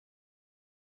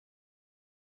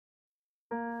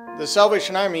The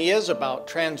Salvation Army is about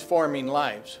transforming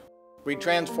lives. We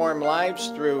transform lives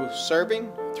through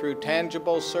serving, through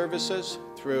tangible services,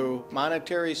 through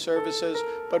monetary services,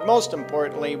 but most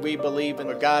importantly, we believe in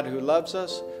a God who loves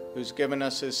us, who's given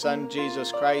us His Son,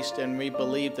 Jesus Christ, and we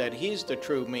believe that He's the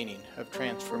true meaning of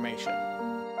transformation.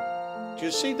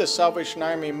 You see the Salvation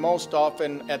Army most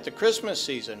often at the Christmas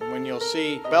season, when you'll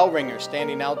see bell ringers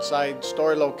standing outside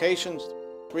store locations.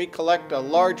 We collect a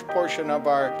large portion of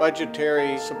our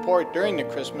budgetary support during the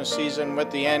Christmas season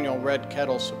with the annual Red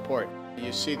Kettle support.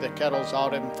 You see the kettles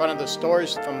out in front of the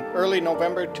stores from early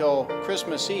November till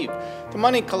Christmas Eve. The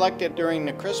money collected during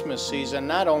the Christmas season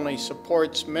not only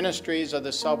supports ministries of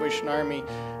the Salvation Army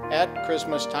at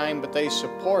Christmas time, but they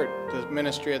support the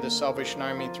ministry of the Salvation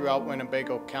Army throughout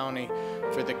Winnebago County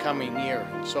for the coming year.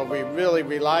 So we really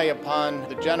rely upon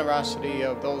the generosity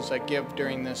of those that give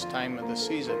during this time of the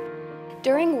season.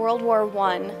 During World War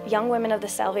I, young women of the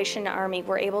Salvation Army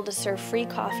were able to serve free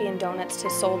coffee and donuts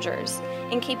to soldiers.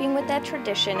 In keeping with that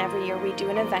tradition, every year we do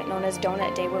an event known as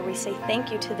Donut Day, where we say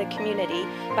thank you to the community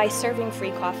by serving free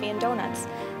coffee and donuts.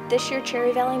 This year,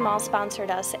 Cherry Valley Mall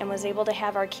sponsored us and was able to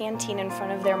have our canteen in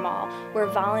front of their mall, where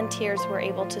volunteers were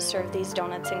able to serve these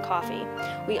donuts and coffee.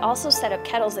 We also set up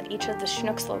kettles at each of the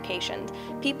Schnucks locations.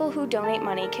 People who donate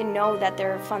money can know that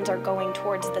their funds are going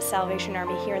towards the Salvation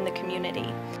Army here in the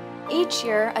community. Each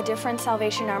year, a different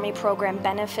Salvation Army program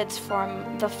benefits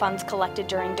from the funds collected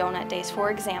during Donut Days.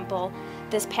 For example,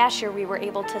 this past year we were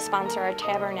able to sponsor our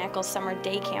Tabernacle Summer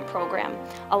Day Camp program,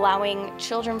 allowing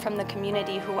children from the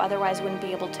community who otherwise wouldn't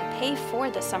be able to pay for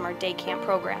the Summer Day Camp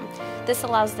program. This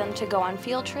allows them to go on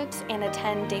field trips and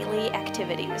attend daily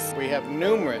activities. We have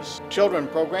numerous children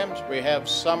programs. We have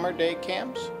summer day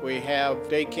camps. We have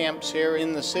day camps here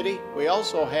in the city. We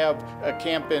also have a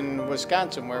camp in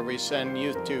Wisconsin where we send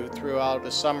youth to throughout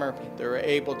the summer. They're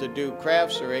able to do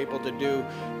crafts, they're able to do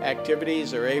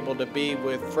activities, they're able to be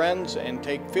with friends and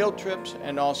take field trips,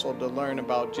 and also to learn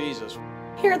about Jesus.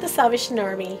 Here at the Salvation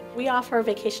Army, we offer a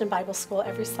vacation Bible school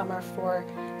every summer for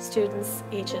students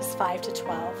ages 5 to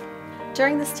 12.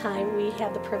 During this time, we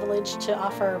have the privilege to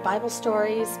offer Bible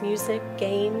stories, music,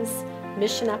 games,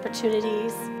 mission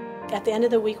opportunities. At the end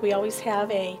of the week, we always have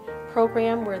a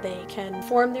program where they can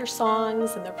form their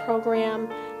songs and their program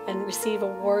and receive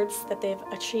awards that they've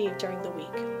achieved during the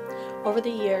week. Over the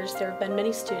years, there have been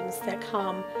many students that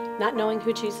come not knowing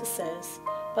who Jesus is,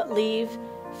 but leave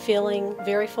feeling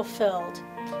very fulfilled.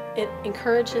 It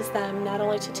encourages them not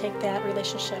only to take that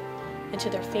relationship into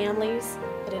their families,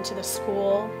 but into the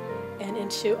school and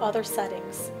into other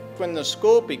settings. When the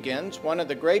school begins, one of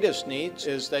the greatest needs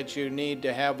is that you need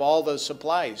to have all the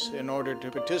supplies in order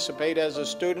to participate as a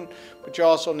student, but you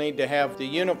also need to have the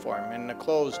uniform and the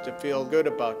clothes to feel good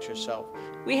about yourself.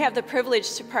 We have the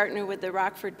privilege to partner with the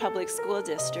Rockford Public School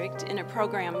District in a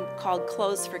program called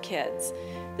Clothes for Kids.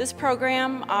 This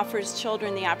program offers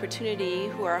children the opportunity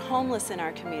who are homeless in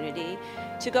our community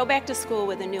to go back to school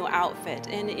with a new outfit.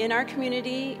 And in our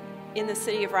community, in the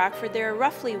city of Rockford, there are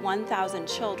roughly 1,000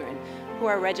 children who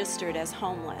are registered as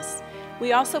homeless.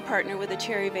 We also partner with the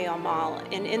Cherry Valley Mall,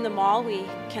 and in the mall we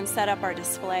can set up our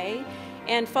display,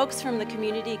 and folks from the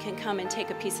community can come and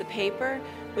take a piece of paper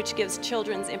which gives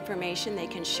children's information. They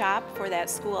can shop for that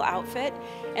school outfit,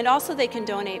 and also they can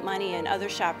donate money, and other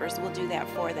shoppers will do that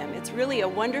for them. It's really a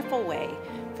wonderful way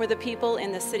for the people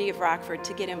in the city of Rockford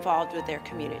to get involved with their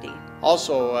community.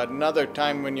 Also, another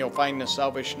time when you'll find the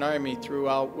Salvation Army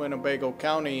throughout Winnebago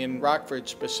County, and Rockford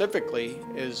specifically,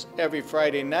 is every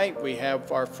Friday night we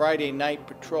have our Friday Night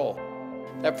Patrol.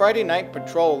 That Friday Night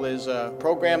Patrol is a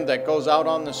program that goes out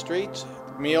on the streets.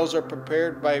 Meals are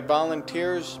prepared by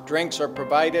volunteers, drinks are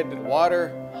provided,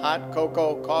 water, hot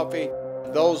cocoa, coffee.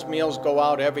 Those meals go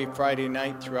out every Friday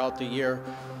night throughout the year.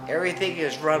 Everything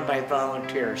is run by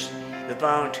volunteers. The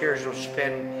volunteers will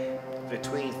spend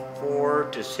between 4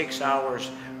 to 6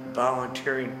 hours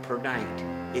volunteering per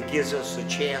night. It gives us a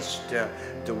chance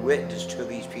to witness to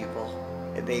these people,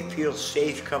 and they feel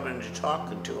safe coming and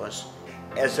talking to us.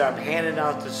 As I'm handing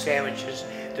out the sandwiches,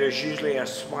 there's usually a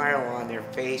smile on their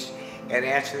face, and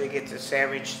after they get the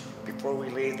sandwich, before we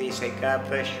leave, they say, "God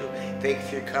bless you, thanks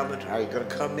for coming. Are you going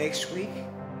to come next week?"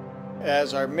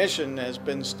 As our mission has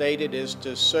been stated, is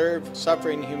to serve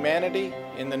suffering humanity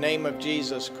in the name of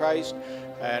Jesus Christ.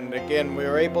 And again, we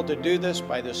are able to do this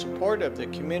by the support of the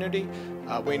community.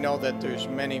 We know that there's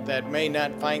many that may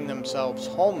not find themselves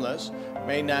homeless,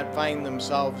 may not find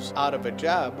themselves out of a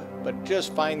job, but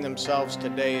just find themselves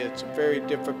today. It's a very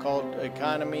difficult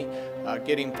economy,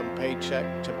 getting from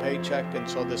paycheck to paycheck. And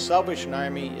so the Salvation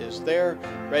Army is there,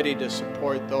 ready to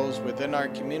support those within our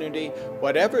community.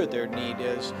 Whatever their need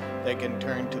is, they can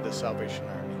turn to the Salvation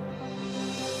Army.